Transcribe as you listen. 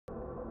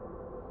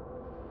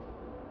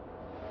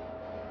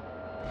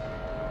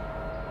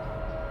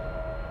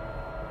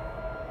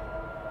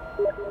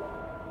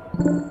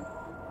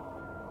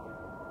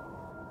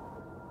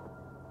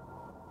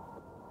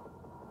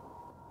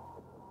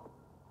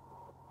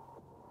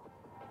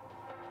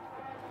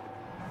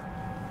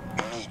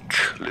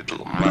Meek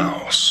little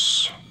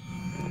mouse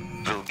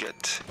will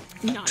get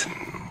eaten.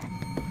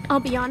 I'll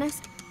be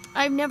honest,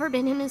 I've never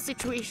been in a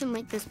situation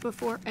like this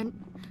before, and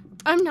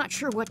I'm not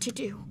sure what to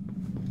do.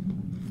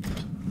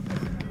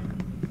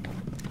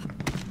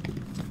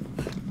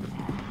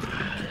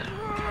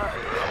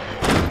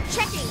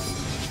 Checking!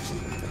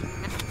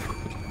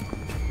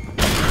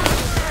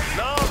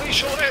 Now we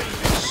shall end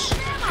this.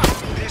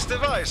 This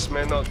device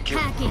may not kill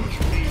Hacking.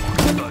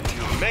 you, but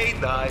you may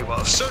die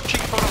while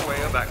searching for a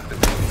way of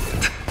activating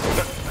it.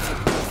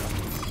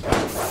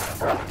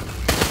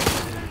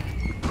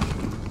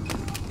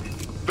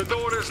 The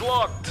door is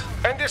locked,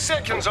 and the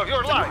seconds of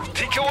your life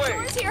tick away.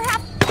 Doors here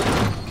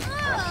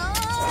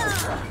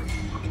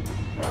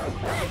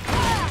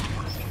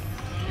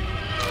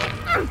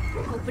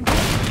Open.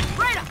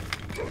 Right up.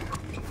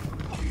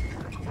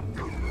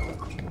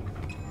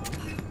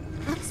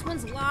 This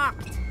one's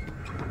locked.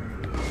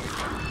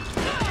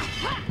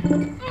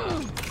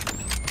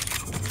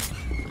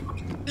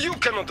 You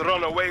cannot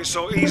run away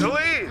so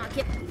easily. Knock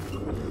it.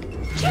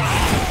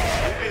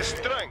 With this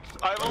strength,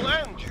 I will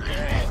end you.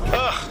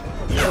 Ah,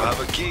 you have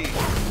a key.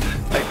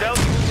 I doubt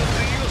you will get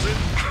to use it.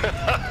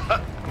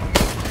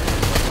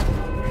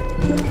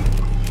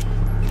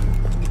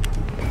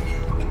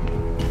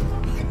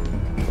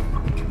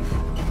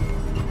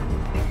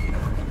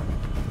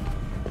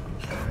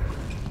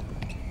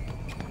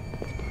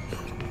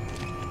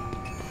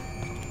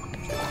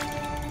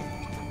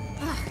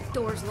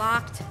 Door's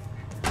locked.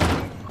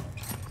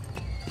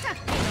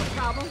 No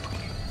problem.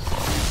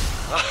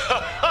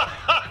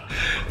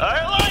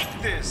 I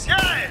like this,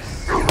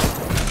 yes!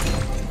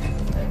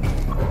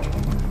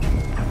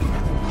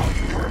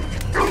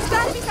 There's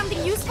gotta be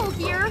something useful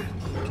here.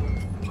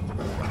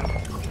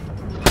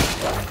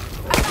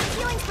 I've got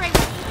healing spray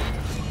ready.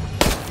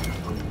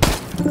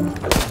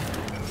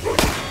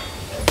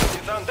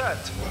 You done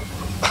that?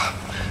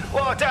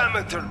 What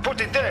amateur put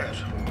it there?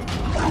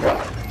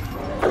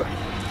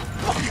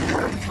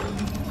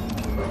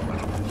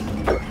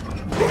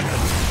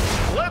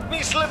 Let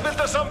me slip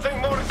into something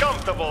more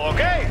comfortable,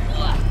 okay?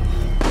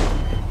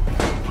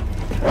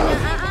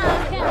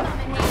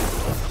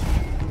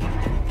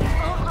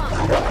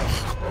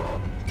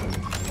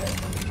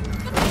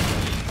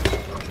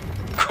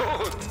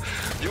 Good.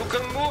 You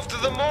can move to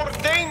the more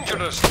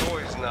dangerous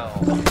toys now.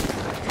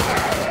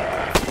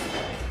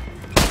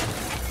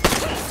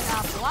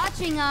 Stop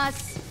watching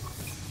us.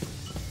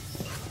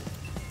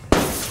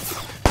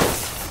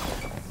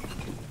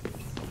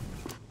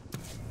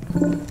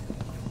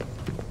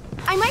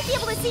 I might be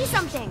able to see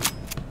something.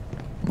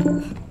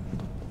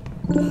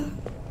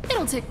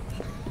 It'll take...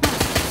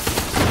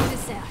 Check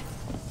this out.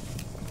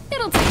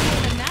 It'll take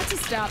more than that to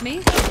stop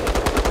me.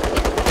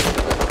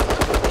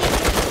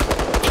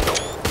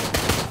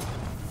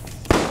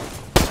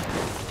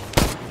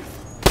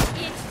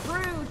 It's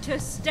rude to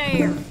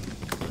stare.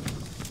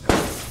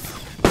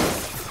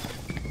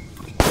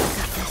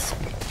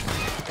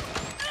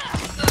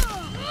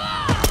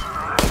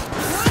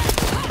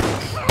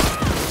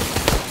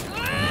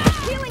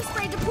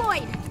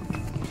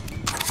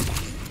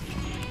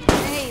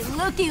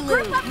 Looky, Lou.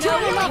 Group up to No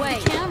the way.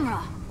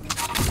 camera.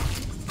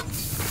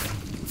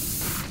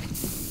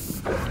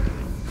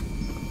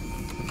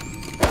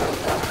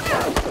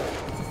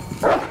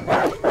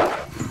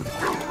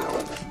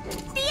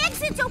 The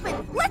exit's open.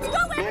 Let's go,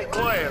 Your everyone.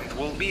 client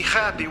will be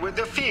happy with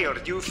the fear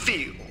you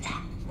feel.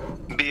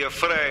 Be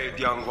afraid,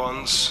 young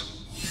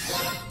ones.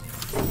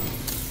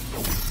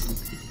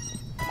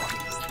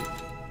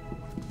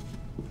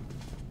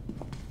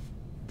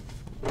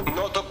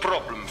 Not a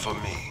problem for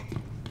me.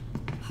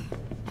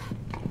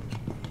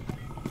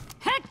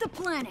 Hack the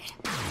planet.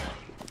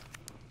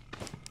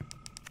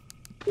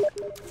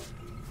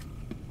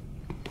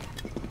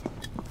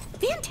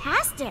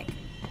 Fantastic.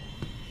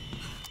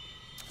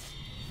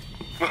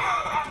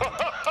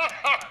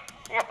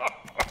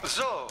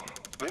 So,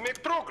 we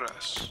make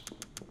progress.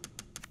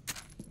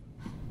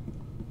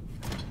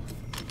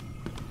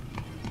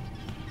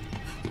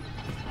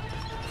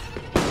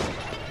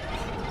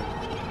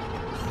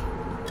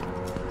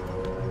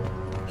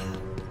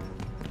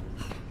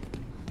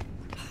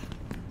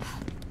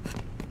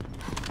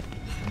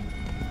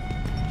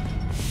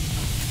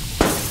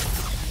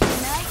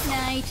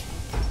 Night.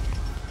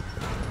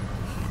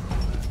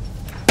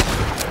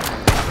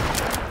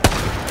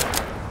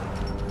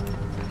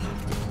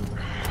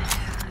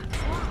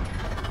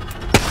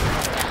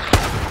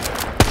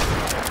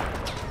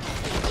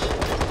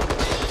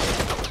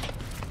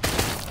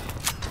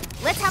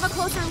 Let's have a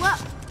closer look.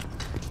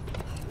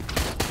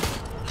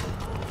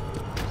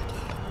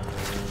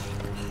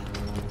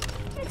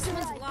 This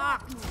one's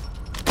locked.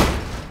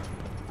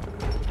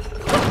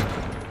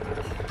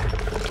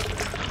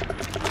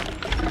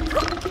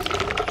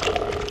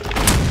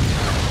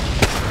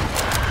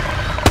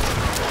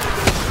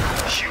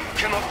 You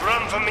cannot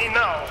run from me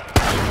now.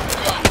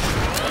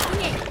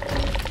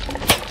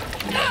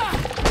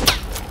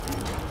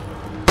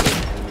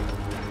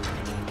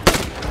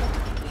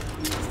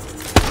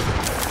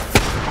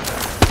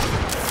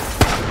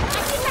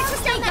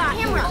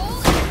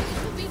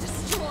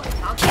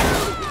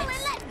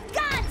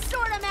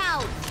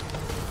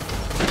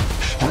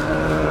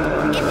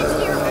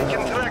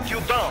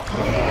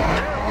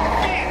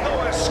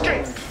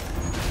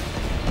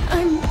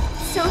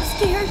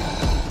 scared.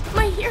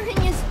 My hearing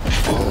is...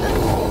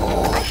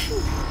 I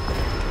can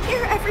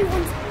hear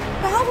everyone's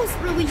bowels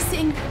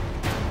releasing.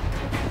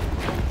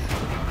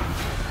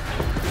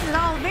 This is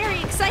all very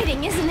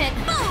exciting, isn't it?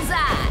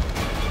 Bullseye!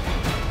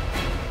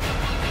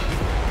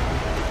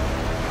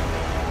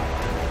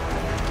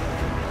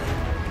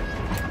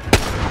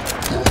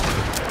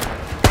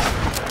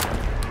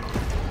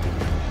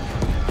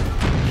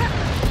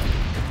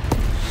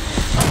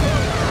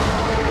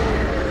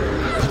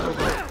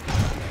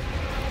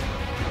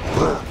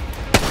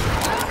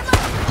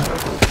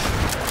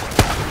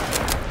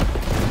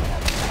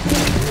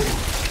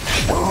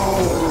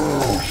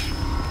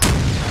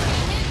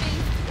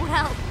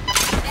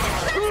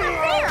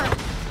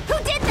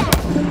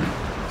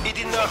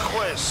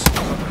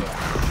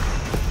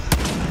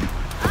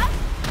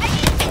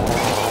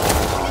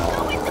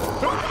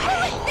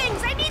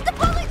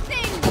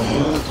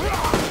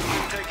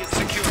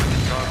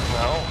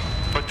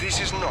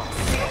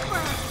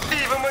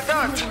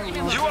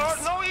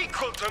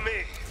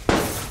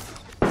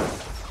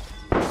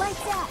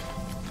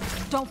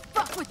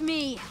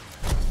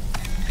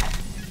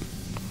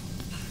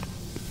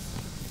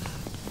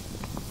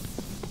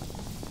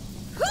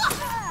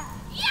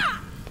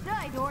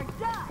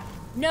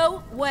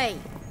 No way.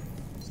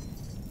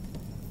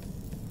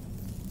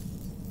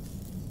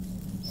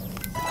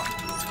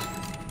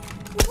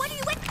 What are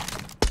you with?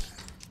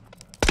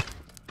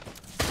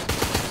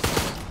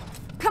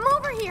 Come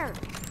over here.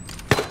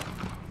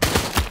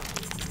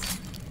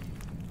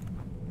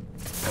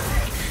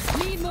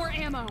 Need more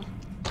ammo.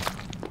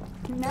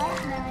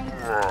 Night,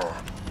 night.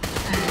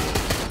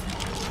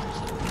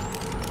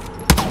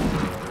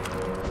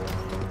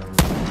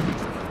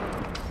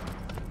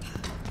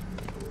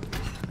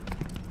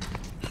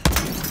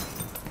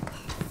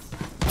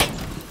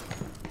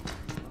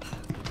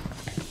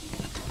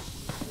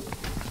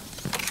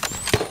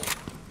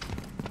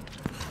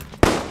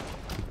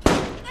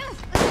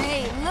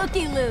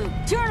 Looky-loo,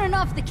 turning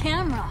off the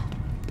camera.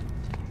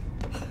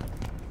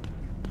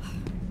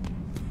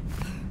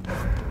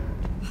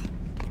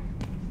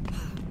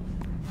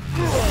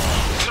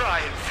 Try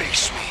and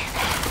face me.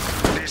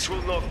 This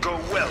will not go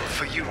well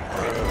for you.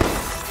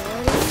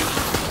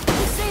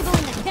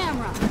 Disabling the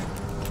camera.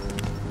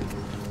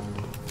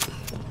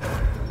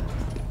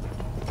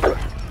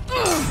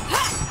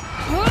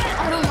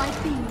 I don't like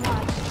being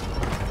watched.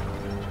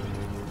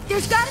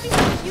 There's gotta be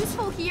something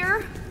useful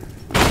here.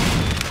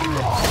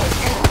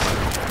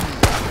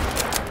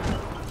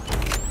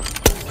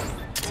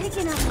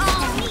 Taking up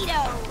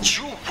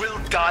You will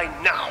die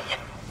now.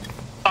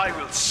 I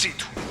will see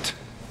to it.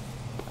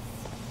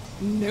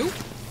 Nope.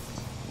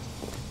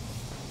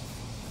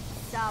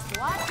 Stop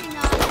watching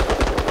us.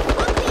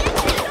 Look, the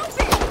exit's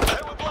open! I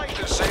would like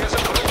to say as a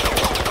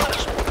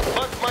punishment,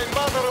 but my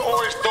mother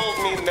always told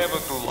me never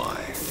to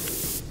lie.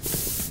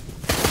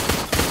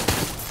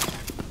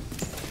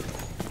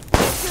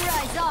 Get your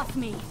eyes off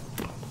me.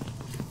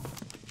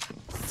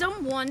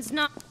 Someone's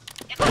not...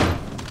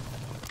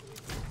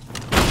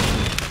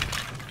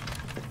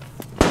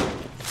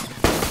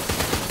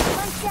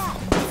 Like that.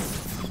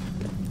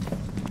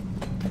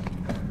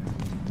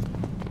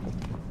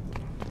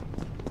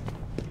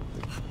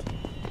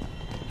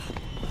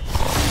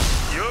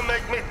 You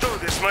make me do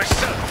this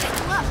myself.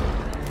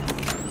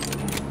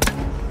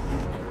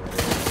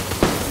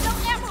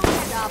 Don't ever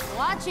stop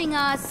watching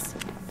us.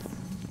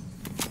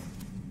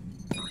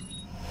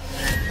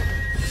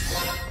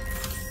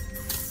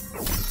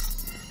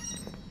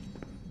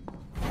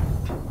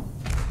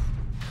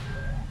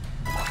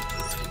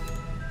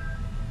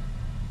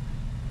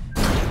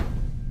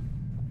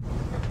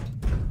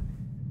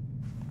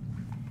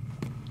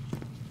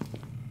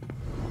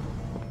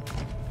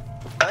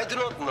 I do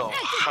not know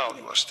how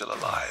you are still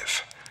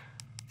alive,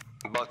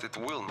 but it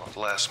will not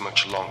last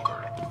much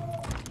longer.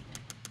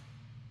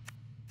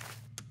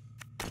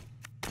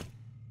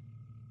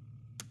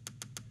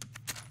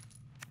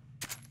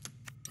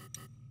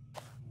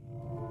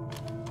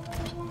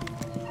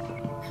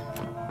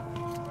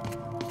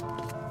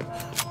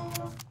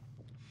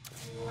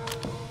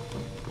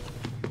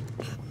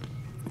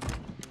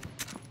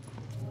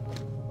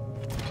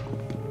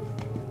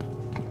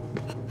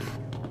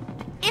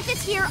 If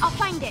it's here, I'll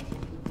find it.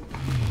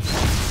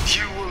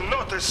 You will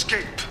not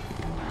escape.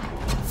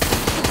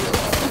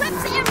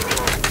 Let's see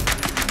everything.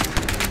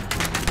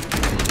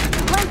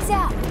 Lights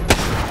out.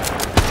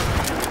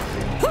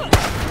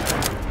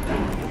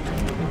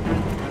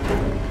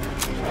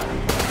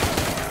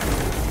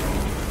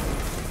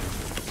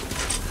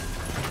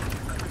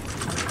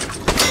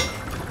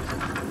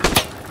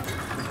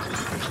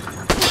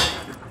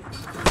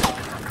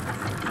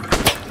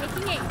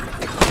 Taking aim.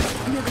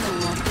 You're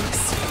gonna love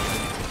this.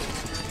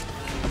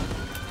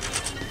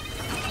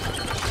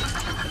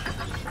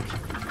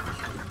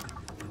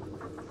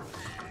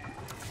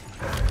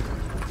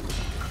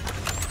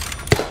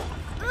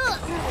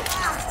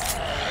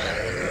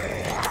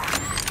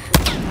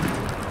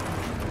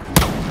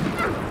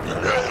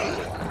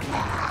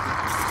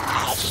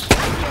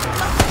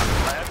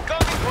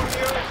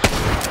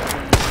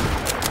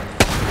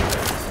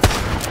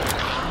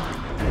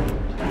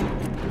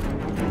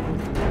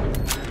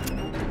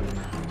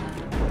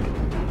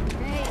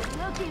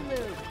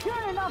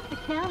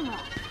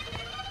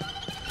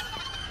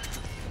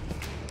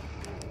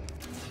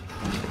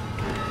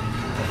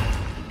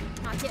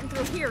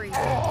 hearing.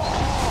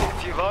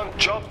 If you want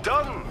job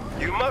done,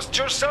 you must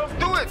yourself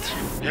do it.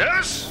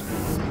 Yes?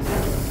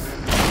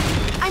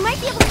 I might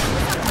be able to do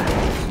something.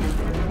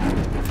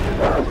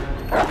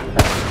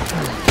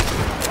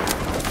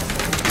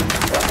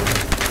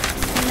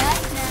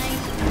 Night,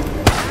 night.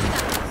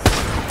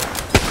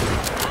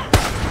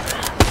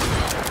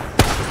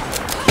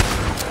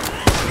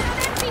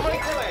 My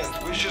client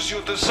wishes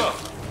you the sun.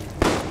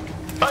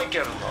 I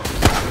get along,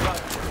 but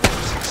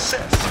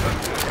success.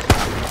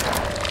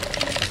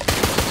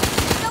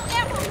 Don't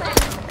ever let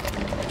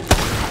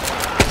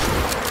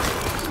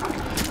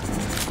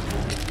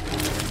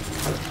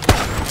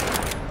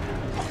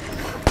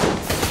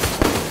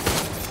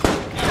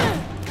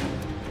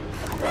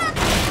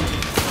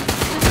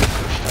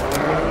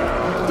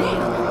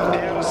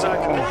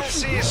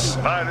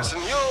Virus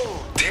and you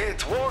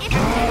did work in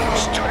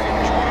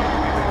strange.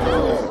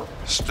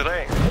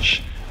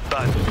 Strange,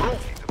 but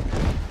profitable.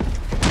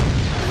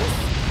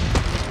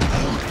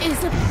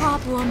 Is a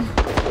problem.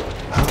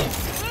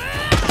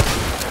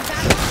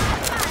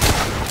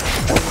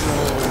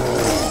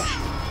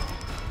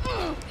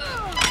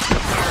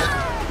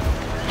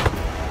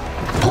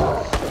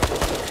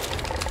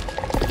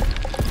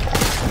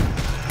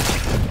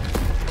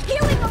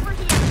 healing over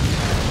here.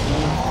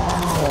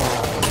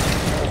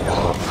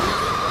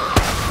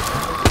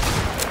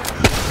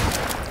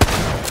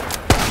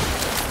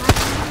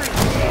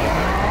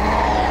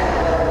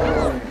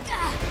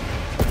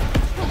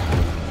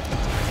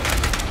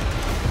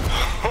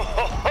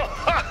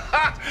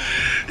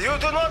 You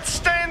do not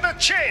stand a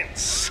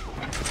chance.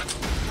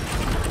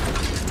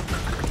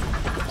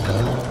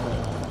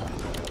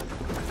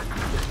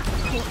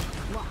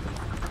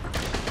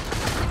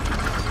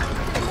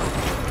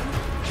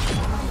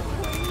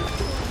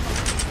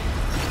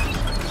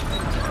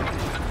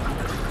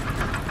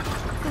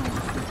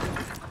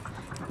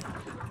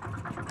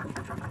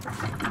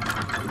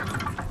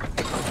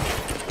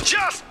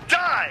 Just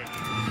die!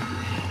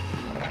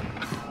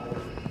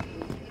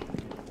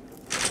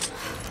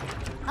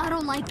 I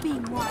don't like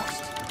being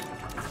watched.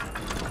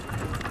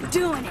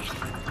 Doing it.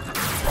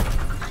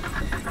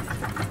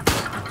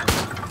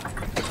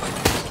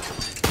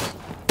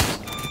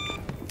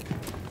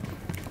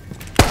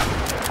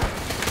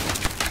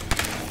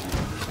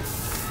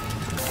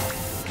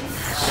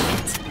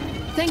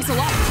 Thanks a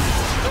lot.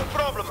 No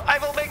problem. I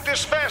will make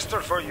this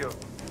faster for you.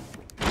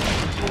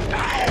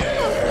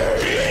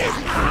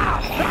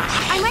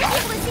 I might be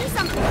able to see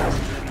something.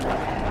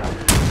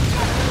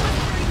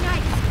 Very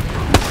nice.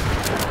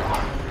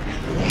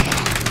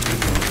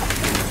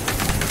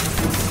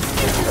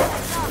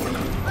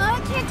 Oh, I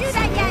can't do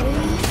that yet.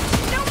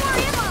 No more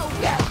ammo.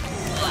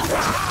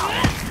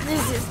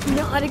 This is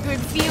not a good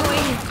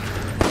feeling.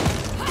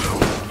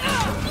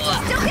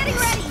 Still getting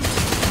ready.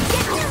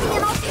 Get near me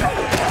and I'll kill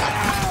you.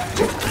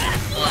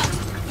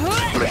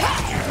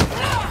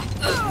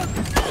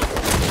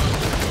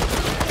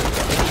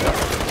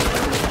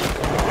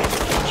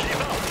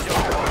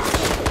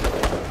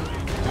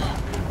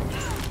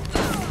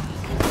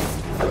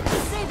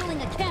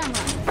 Disabling a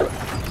camera.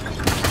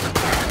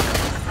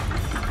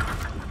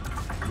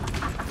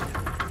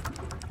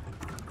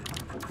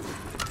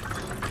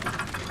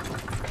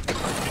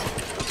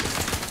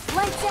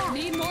 Lights out.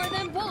 Need more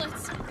than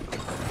bullets.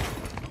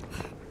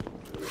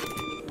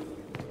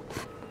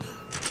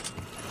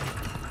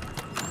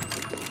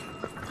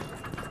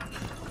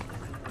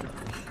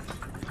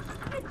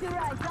 Get your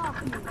eyes off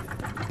me.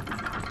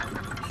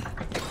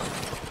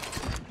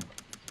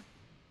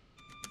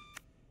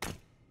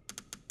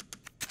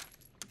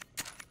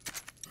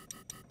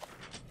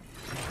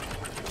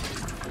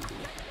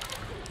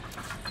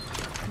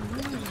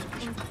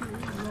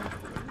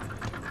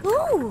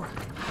 Ooh,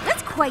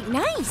 that's quite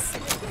nice.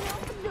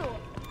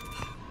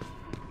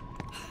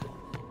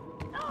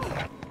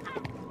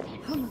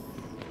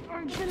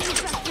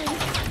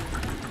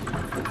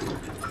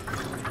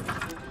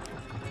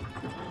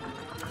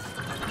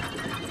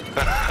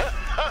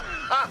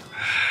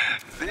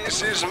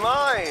 This is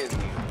mine.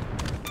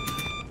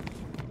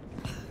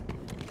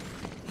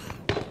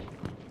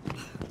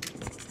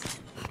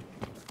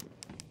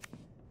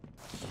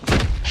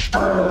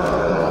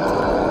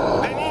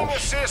 The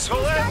Nemesis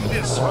will end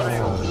this for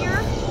you.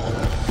 Here?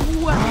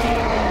 Well,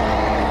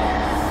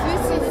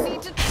 this is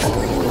need to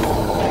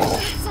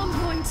at some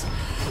point.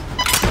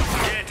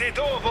 Get it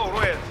over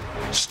with.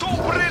 Stop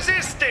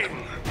resisting.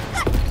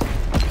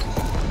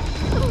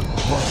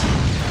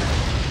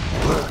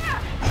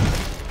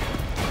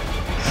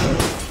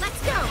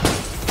 Let's go.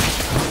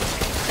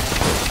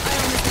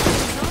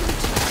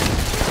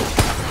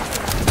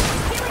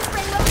 Healing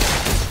spray loaded.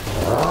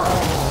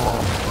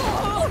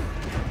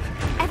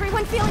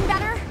 Everyone feeling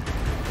better?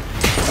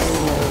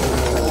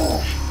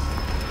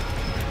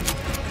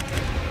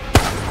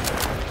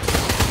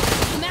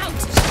 I'm out.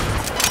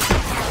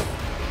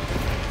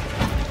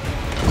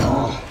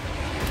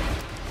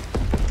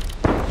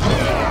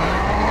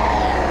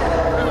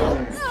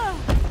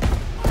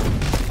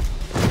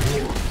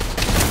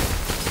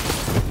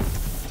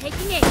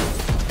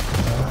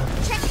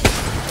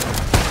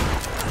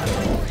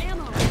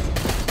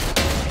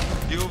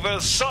 will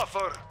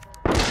suffer.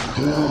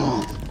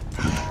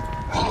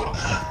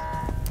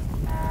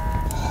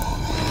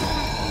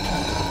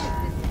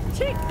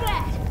 Take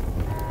that!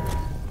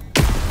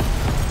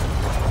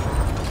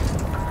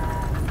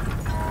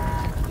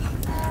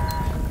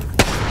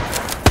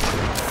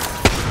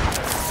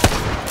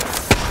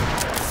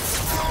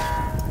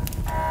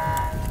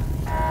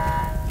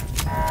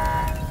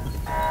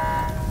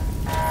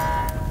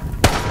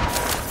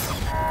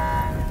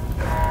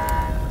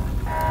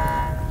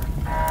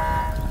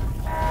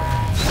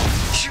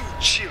 You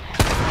chilled.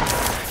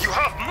 You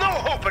have no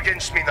hope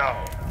against me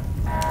now. Give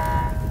me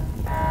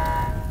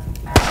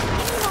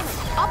a moment.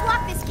 I'll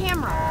block this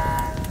camera.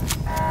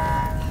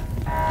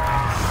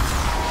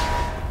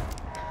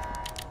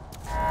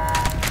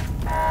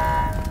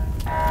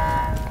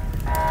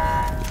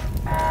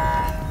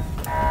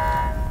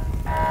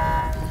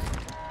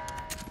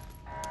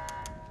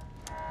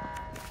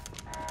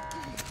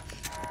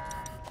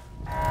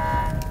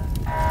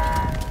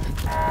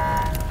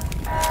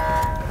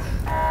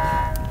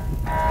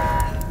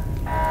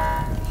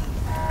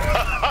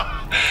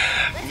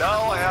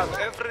 Now I have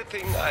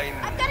everything I need.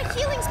 I've got a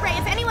healing spray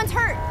if anyone's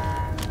hurt.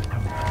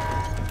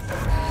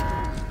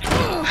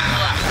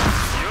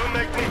 You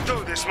make me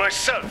do this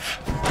myself.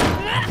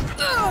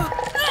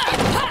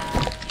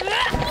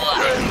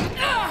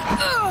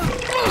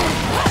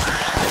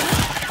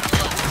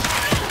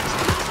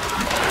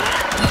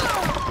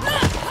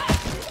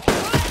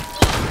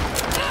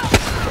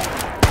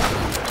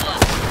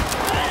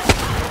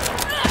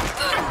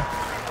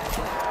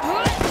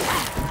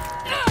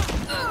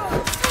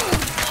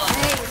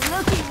 Hey,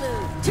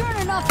 looky-loo.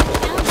 Turning off the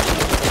camera.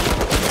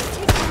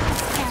 Take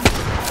this camera.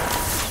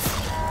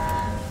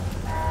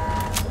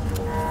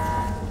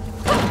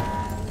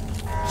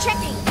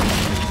 Checking.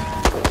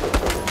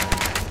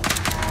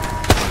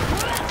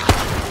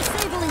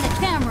 Disabling the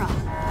camera.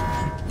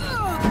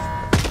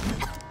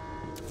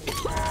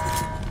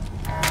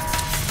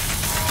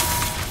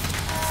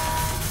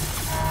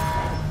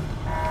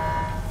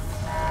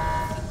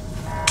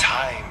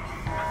 Time.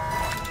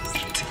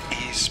 It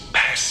is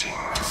passing.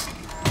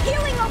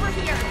 Healing over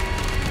here.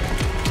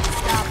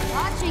 Stop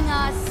watching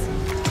us.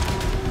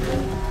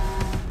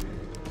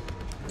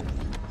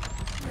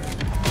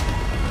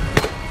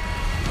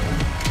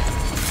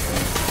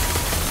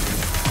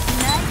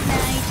 Night,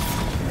 night.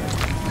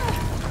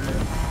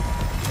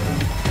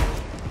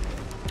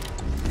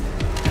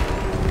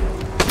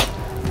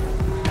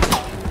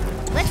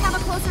 Let's have a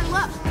closer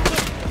look.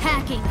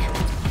 Hacking.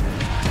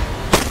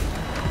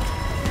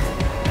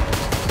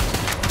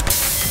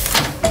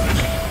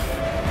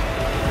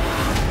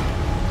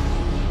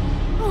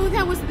 Oh,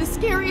 that was the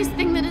scariest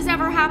thing that has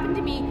ever happened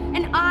to me.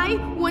 And I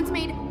once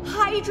made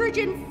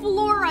hydrogen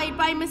fluoride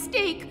by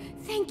mistake.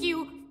 Thank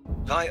you.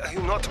 Why are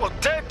you not all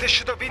dead? This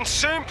should have been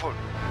simple.